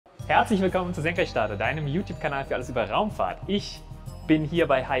Herzlich willkommen zu Senkrechtstarter, deinem YouTube-Kanal für alles über Raumfahrt. Ich bin hier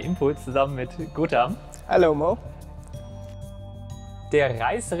bei HyImpulse zusammen mit Gautam. Hallo Mo. Der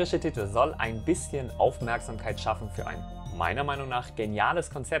reißerische Titel soll ein bisschen Aufmerksamkeit schaffen für ein, meiner Meinung nach, geniales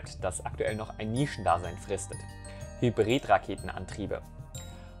Konzept, das aktuell noch ein Nischendasein fristet. Hybrid-Raketen-Antriebe.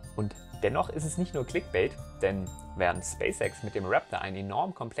 Und dennoch ist es nicht nur Clickbait, denn während SpaceX mit dem Raptor ein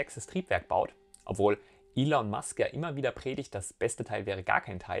enorm komplexes Triebwerk baut, obwohl Elon Musk ja immer wieder predigt, das beste Teil wäre gar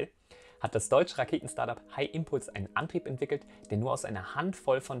kein Teil, hat das deutsche Raketen-Startup HyImpulse einen Antrieb entwickelt, der nur aus einer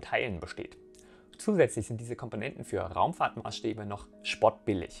Handvoll von Teilen besteht. Zusätzlich sind diese Komponenten für Raumfahrt-Maßstäbe noch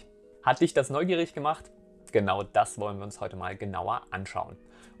spottbillig. Hat dich das neugierig gemacht? Genau das wollen wir uns heute mal genauer anschauen.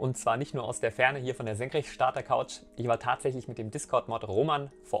 Und zwar nicht nur aus der Ferne hier von der Senkrechtstarter-Couch. Ich war tatsächlich mit dem Discord-Mod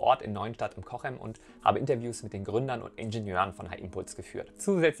Roman vor Ort in Neuenstadt im Cochem und habe Interviews mit den Gründern und Ingenieuren von HyImpulse geführt.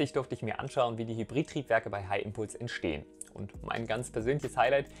 Zusätzlich durfte ich mir anschauen, wie die Hybrid-Triebwerke bei HyImpulse entstehen. Und mein ganz persönliches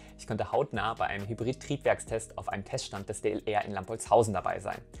Highlight, ich konnte hautnah bei einem Hybrid-Triebwerkstest auf einem Teststand des DLR in Lampoltshausen dabei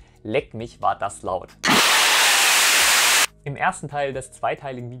sein. Leck mich, war das laut! Im ersten Teil des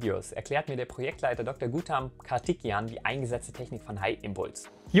zweiteiligen Videos erklärt mir der Projektleiter Dr. Gautam Karthikeyan die eingesetzte Technik von HyImpulse.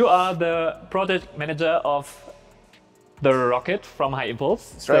 You are the project manager of the rocket from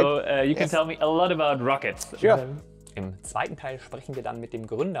HyImpulse, so you can tell me a lot about rockets. Sure. Im zweiten Teil sprechen wir dann mit dem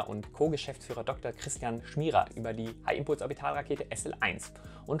Gründer und Co-Geschäftsführer Dr. Christian Schmierer über die HyImpulse Orbitalrakete SL1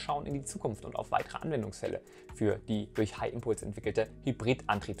 und schauen in die Zukunft und auf weitere Anwendungsfälle für die durch HyImpulse entwickelte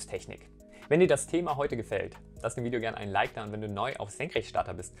Hybrid-Antriebstechnik. Wenn dir das Thema heute gefällt, lass dem Video gerne ein Like da und wenn du neu auf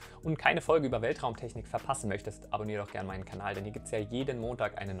Senkrechtstarter bist und keine Folge über Weltraumtechnik verpassen möchtest, abonniere doch gerne meinen Kanal, denn hier gibt es ja jeden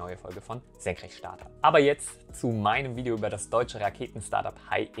Montag eine neue Folge von Senkrechtstarter. Aber jetzt zu meinem Video über das deutsche Raketen-Startup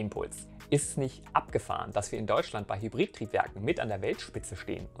HyImpulse. Ist es nicht abgefahren, dass wir in Deutschland bei Hybrid-Triebwerken mit an der Weltspitze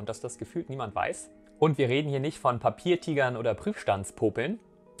stehen und dass das gefühlt niemand weiß? Und wir reden hier nicht von Papiertigern oder Prüfstandspopeln.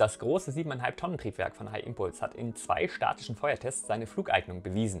 Das große 7,5 Tonnen Triebwerk von HyImpulse hat in 2 statischen Feuertests seine Flugeignung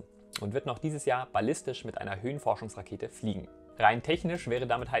bewiesen und wird noch dieses Jahr ballistisch mit einer Höhenforschungsrakete fliegen. Rein technisch wäre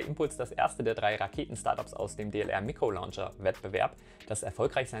damit HyImpulse das erste der 3 Raketen-Startups aus dem DLR Micro-Launcher-Wettbewerb, das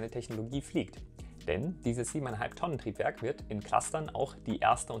erfolgreich seine Technologie fliegt. Denn dieses 7,5 Tonnen Triebwerk wird in Clustern auch die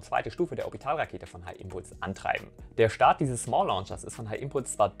erste und zweite Stufe der Orbitalrakete von HyImpulse antreiben. Der Start dieses Small Launchers ist von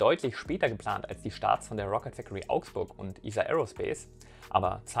HyImpulse zwar deutlich später geplant als die Starts von der Rocket Factory Augsburg und ESA Aerospace,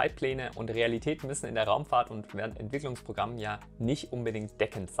 aber Zeitpläne und Realität müssen in der Raumfahrt und während Entwicklungsprogrammen ja nicht unbedingt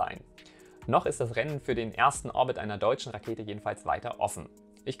deckend sein. Noch ist das Rennen für den ersten Orbit einer deutschen Rakete jedenfalls weiter offen.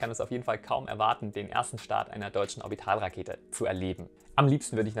 Ich kann es auf jeden Fall kaum erwarten, den ersten Start einer deutschen Orbitalrakete zu erleben. Am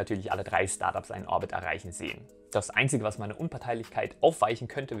liebsten würde ich natürlich alle 3 Startups einen Orbit erreichen sehen. Das Einzige, was meine Unparteilichkeit aufweichen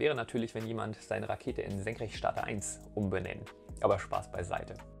könnte, wäre natürlich, wenn jemand seine Rakete in Senkrechtstarter 1 umbenennt. Aber Spaß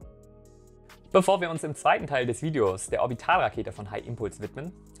beiseite. Bevor wir uns im zweiten Teil des Videos der Orbitalrakete von HyImpulse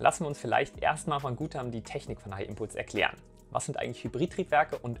widmen, lassen wir uns vielleicht erstmal von Gautam die Technik von HyImpulse erklären. Was sind eigentlich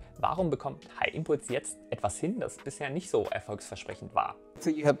Hybrid-Triebwerke und warum bekommt HyImpulse jetzt etwas hin, das bisher nicht so erfolgsversprechend war? So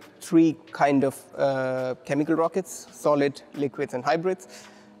you have 3 kind of chemical rockets: solid, liquids, and hybrids.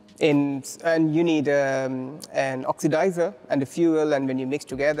 And you need an oxidizer and a fuel, and when you mix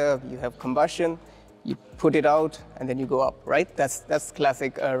together, you have combustion. You put it out, and then you go up. Right? That's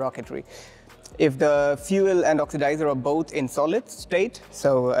classic rocketry. If the fuel and oxidizer are both in solid state,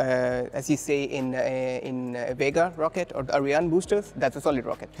 so as you say in a Vega rocket or the Ariane boosters, that's a solid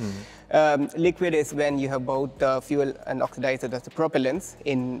rocket. Liquid is when you have both the fuel and oxidizer, that's the propellants,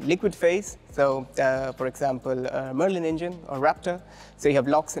 in liquid phase. So for example, Merlin engine or Raptor. So you have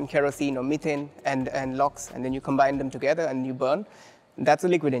LOX and kerosene or methane and LOX, and then you combine them together and you burn. That's a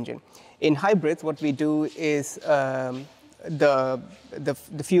liquid engine. In hybrids, what we do is the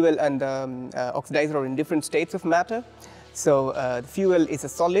fuel and the oxidizer are in different states of matter. So the fuel is a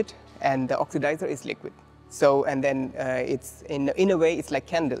solid and the oxidizer is liquid. So and then it's in a way it's like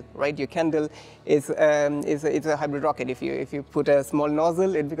candle, right? Your candle is a hybrid rocket. If you put a small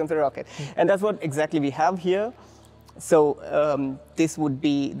nozzle, it becomes a rocket, and that's what exactly we have here. So this would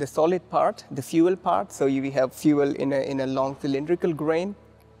be the solid part, the fuel part. So we have fuel in a long cylindrical grain,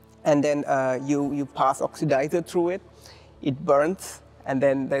 and then you pass oxidizer through it. It burns, and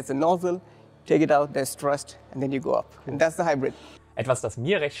then there's a nozzle, take it out, there's thrust, and then you go up. And that's the hybrid. Etwas, das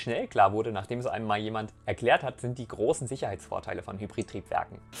mir recht schnell klar wurde, nachdem es einem mal jemand erklärt hat, sind die großen Sicherheitsvorteile von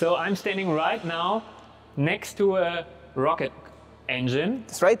Hybrid-Triebwerken. So I'm standing right now next to a rocket engine.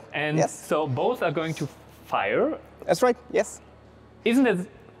 That's right. And yes. So both are going to fire. That's right. Yes. Isn't it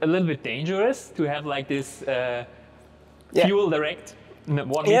a little bit dangerous to have like this fuel direct?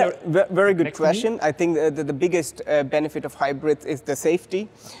 Yeah, very good question. I think the biggest benefit of hybrids is the safety.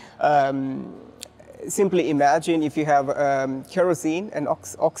 simply imagine if you have kerosene and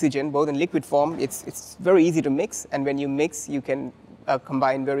oxygen, both in liquid form, it's very easy to mix. And when you mix, you can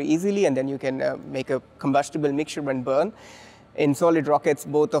combine very easily, and then you can make a combustible mixture and burn. In solid rockets,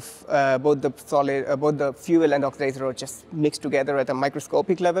 both the fuel and oxidizer are just mixed together at a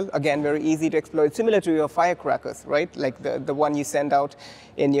microscopic level. Again, very easy to exploit, similar to your firecrackers, right? Like the one you send out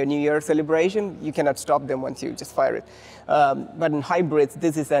in your New Year celebration, you cannot stop them once you just fire it. But in hybrids,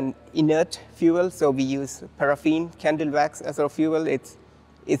 this is an inert fuel, so we use paraffin candle wax as our fuel.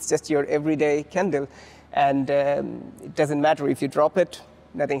 It's just your everyday candle, and it doesn't matter if you drop it.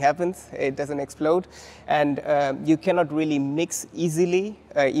 Nothing happens, it doesn't explode, and you cannot really mix easily,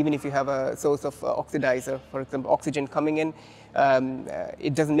 even if you have a source of oxidizer, for example, oxygen coming in,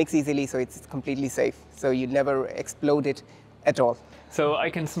 it doesn't mix easily, so it's completely safe. So you never explode it at all. So I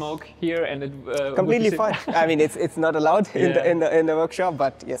can smoke here and it completely fine. I mean, it's not allowed in the workshop,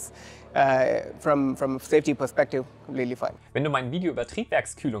 but yes. From a safety perspective, completely fine. Wenn du mein Video über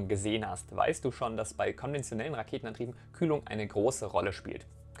Triebwerkskühlung gesehen hast, weißt du schon, dass bei konventionellen Raketenantrieben Kühlung eine große Rolle spielt.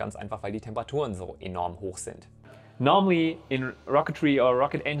 Ganz einfach, weil die Temperaturen so enorm hoch sind. Normally in rocketry or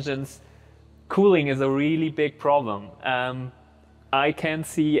rocket engines, cooling is a really big problem. I can't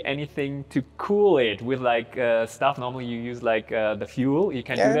see anything to cool it with like stuff. Normally you use like the fuel. You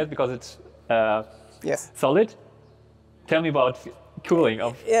can't do that because it's solid. Tell me about cooling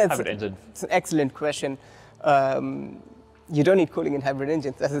of hybrid engines. It's an excellent question. You don't need cooling in hybrid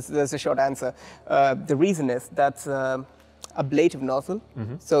engines. That's a short answer. The reason is that's ablative nozzle.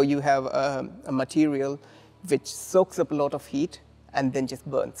 So you have a material which soaks up a lot of heat and then just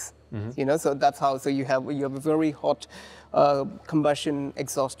burns. You know, so that's how. So you have a very hot combustion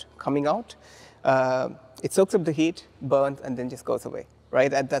exhaust coming out. It soaks up the heat, burns, and then just goes away.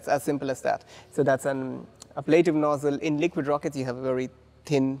 Right? And that's as simple as that. So that's an ablative nozzle. In liquid rockets, you have a very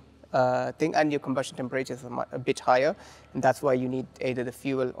thin thing, and your combustion temperatures are a bit higher, and that's why you need either the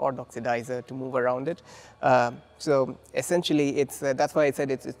fuel or the oxidizer to move around it. So essentially, that's why I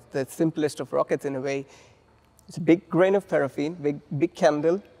said it's the simplest of rockets in a way. It's a big grain of paraffin, big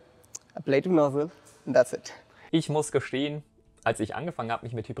candle, ablative nozzle, and that's it. Ich muss gestehen, als ich angefangen habe,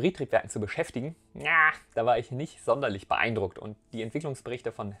 mich mit Hybrid-Triebwerken zu beschäftigen, da war ich nicht sonderlich beeindruckt, und die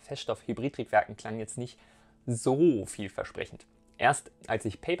Entwicklungsberichte von Feststoff-Hybrid-Triebwerken klangen jetzt nicht so vielversprechend. Erst als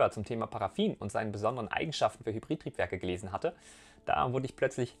ich Paper zum Thema Paraffin und seinen besonderen Eigenschaften für Hybrid-Triebwerke gelesen hatte, da wurde ich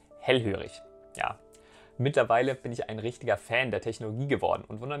plötzlich hellhörig. Ja, mittlerweile bin ich ein richtiger Fan der Technologie geworden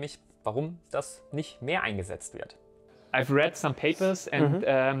und wundere mich, warum das nicht mehr eingesetzt wird. I've read some papers and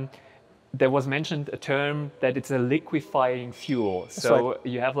there was mentioned a term that it's a liquefying fuel. So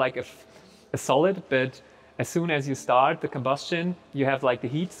you have like a solid, but as soon as you start the combustion, you have like the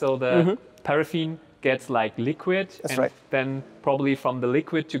heat, so the paraffin gets like liquid, then probably from the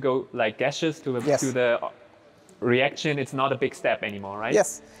liquid to go like gaseous to the reaction, it's not a big step anymore, right?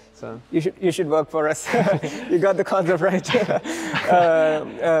 Yes. So you should work for us. You got the concept right.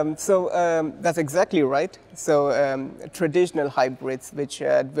 That's exactly right. So traditional hybrids, which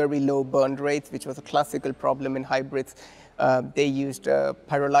had very low burn rates, which was a classical problem in hybrids, they used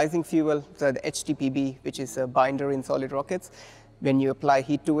pyrolyzing fuel, so the HTPB, which is a binder in solid rockets. When you apply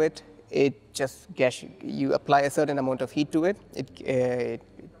heat to it, it just you apply a certain amount of heat to it, it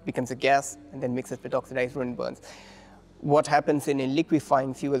becomes a gas and then mixes with oxidizer and burns. What happens in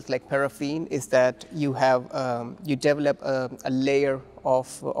liquefying fuels like paraffin is that you have you develop a layer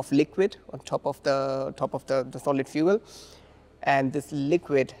of liquid on top of the solid fuel, and this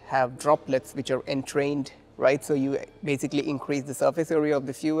liquid have droplets which are entrained, right? So you basically increase the surface area of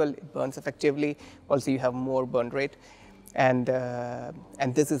the fuel, it burns effectively. Also, you have more burn rate, and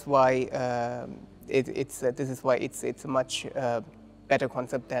this is why it's a much better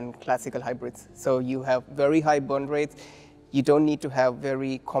concept than classical hybrids. So you have very high burn rates. You don't need to have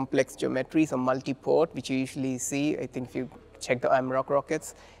very complex geometries or multi-port, which you usually see. I think if you check the IMROC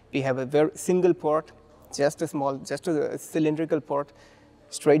rockets, we have a very single port, just a cylindrical port,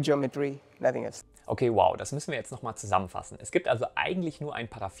 straight geometry, nothing else. Okay, wow, das müssen wir jetzt nochmal zusammenfassen. Es gibt also eigentlich nur einen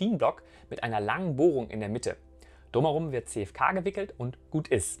Paraffinblock mit einer langen Bohrung in der Mitte. Drumherum wird CFK gewickelt und gut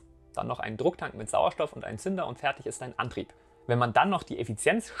ist. Dann noch ein Drucktank mit Sauerstoff und ein Zünder und fertig ist dein Antrieb. Wenn man dann noch die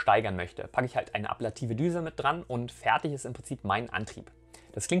Effizienz steigern möchte, packe ich halt eine ablative Düse mit dran und fertig ist im Prinzip mein Antrieb.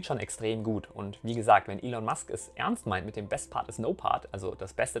 Das klingt schon extrem gut, und wie gesagt, wenn Elon Musk es ernst meint mit dem Best Part is No Part, also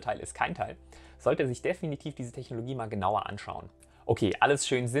das beste Teil ist kein Teil, sollte er sich definitiv diese Technologie mal genauer anschauen. Okay, alles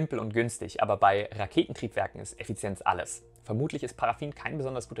schön simpel und günstig, aber bei Raketentriebwerken ist Effizienz alles. Vermutlich ist Paraffin kein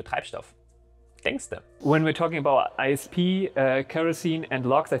besonders guter Treibstoff. Denkst du? When we're talking about ISP, kerosene and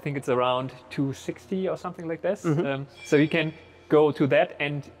LOX, I think it's around 260 or something like this. So you can go to that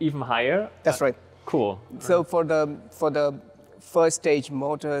and even higher. That's right. Cool. So for the first stage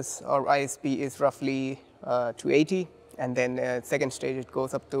motors, our ISP is roughly 280, and then second stage it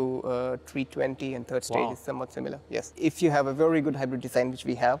goes up to 320, and third stage is somewhat similar. Yes. If you have a very good hybrid design, which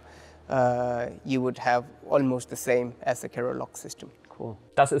we have, you would have almost the same as a Kerolox system. Cool.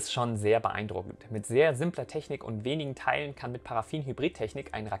 Das ist schon sehr beeindruckend. Mit sehr simpler Technik und wenigen Teilen kann mit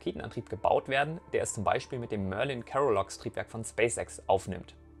Paraffin-Hybrid-Technik ein Raketenantrieb gebaut werden, der es zum Beispiel mit dem Merlin Kerolox-Triebwerk von SpaceX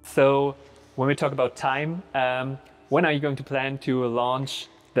aufnimmt. So, when we talk about time, when are you going to plan to launch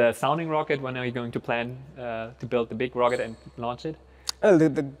the sounding rocket? When are you going to plan to build the big rocket and launch it? Well,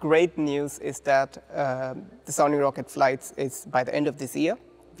 the great news is that the sounding rocket flights is by the end of this year.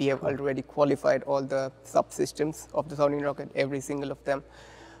 We have already qualified all the subsystems of the sounding rocket, every single of them.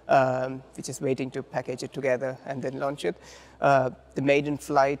 We're just waiting to package it together and then launch it. The maiden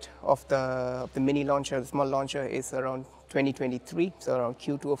flight of the mini launcher, the small launcher, is around 2023, so around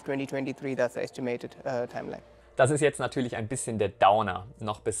Q2 of 2023. That's the estimated timeline. Das ist jetzt natürlich ein bisschen der Downer,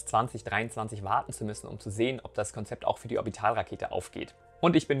 noch bis 2023 warten zu müssen, um zu sehen, ob das Konzept auch für die Orbitalrakete aufgeht.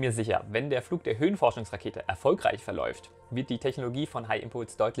 Und ich bin mir sicher, wenn der Flug der Höhenforschungsrakete erfolgreich verläuft, wird die Technologie von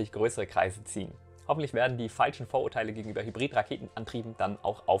HyImpulse deutlich größere Kreise ziehen. Hoffentlich werden die falschen Vorurteile gegenüber Hybrid-Raketenantrieben dann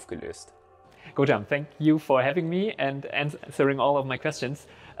auch aufgelöst. Gojam, thank you for having me and answering all of my questions.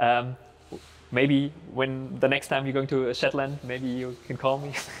 Maybe when the next time you're going to Shetland, maybe you can call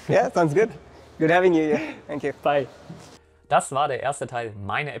me. Yeah, sounds good. Good having you. Yeah. Thank you. Bye. Das war der erste Teil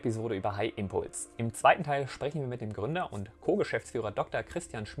meiner Episode über HyImpulse. Im zweiten Teil sprechen wir mit dem Gründer und Co-Geschäftsführer Dr.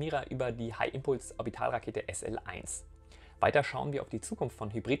 Christian Schmierer über die HyImpulse Orbitalrakete SL1. Weiter schauen wir auf die Zukunft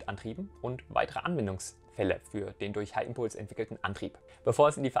von Hybridantrieben und weitere Anwendungsfälle für den durch HyImpulse entwickelten Antrieb. Bevor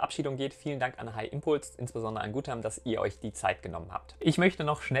es in die Verabschiedung geht, vielen Dank an HyImpulse, insbesondere an Guthaben, dass ihr euch die Zeit genommen habt. Ich möchte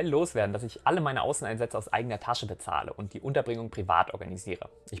noch schnell loswerden, dass ich alle meine Außeneinsätze aus eigener Tasche bezahle und die Unterbringung privat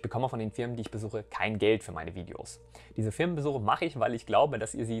organisiere. Ich bekomme von den Firmen, die ich besuche, kein Geld für meine Videos. Diese Firmenbesuche mache ich, weil ich glaube,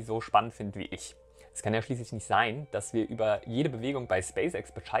 dass ihr sie so spannend findet wie ich. Es kann ja schließlich nicht sein, dass wir über jede Bewegung bei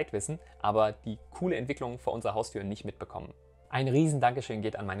SpaceX Bescheid wissen, aber die coole Entwicklung vor unserer Haustür nicht mitbekommen. Ein riesen Dankeschön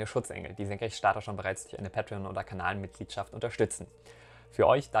geht an meine Schutzengel, die Senkrechtstarter schon bereits durch eine Patreon- oder Kanalmitgliedschaft unterstützen. Für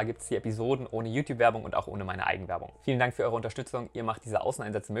euch, da gibt es die Episoden ohne YouTube-Werbung und auch ohne meine Eigenwerbung. Vielen Dank für eure Unterstützung, ihr macht diese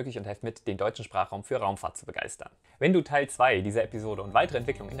Außeneinsätze möglich und helft mit, den deutschen Sprachraum für Raumfahrt zu begeistern. Wenn du Teil 2 dieser Episode und weitere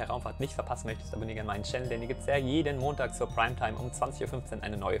Entwicklungen in der Raumfahrt nicht verpassen möchtest, abonniere gerne meinen Channel, denn hier gibt es ja jeden Montag zur Primetime um 20:15 Uhr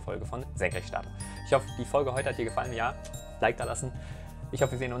eine neue Folge von Senkrechtstarter. Ich hoffe, die Folge heute hat dir gefallen. Ja, Like da lassen. Ich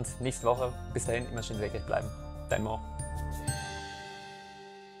hoffe, wir sehen uns nächste Woche. Bis dahin, immer schön senkrecht bleiben. Dein Mo.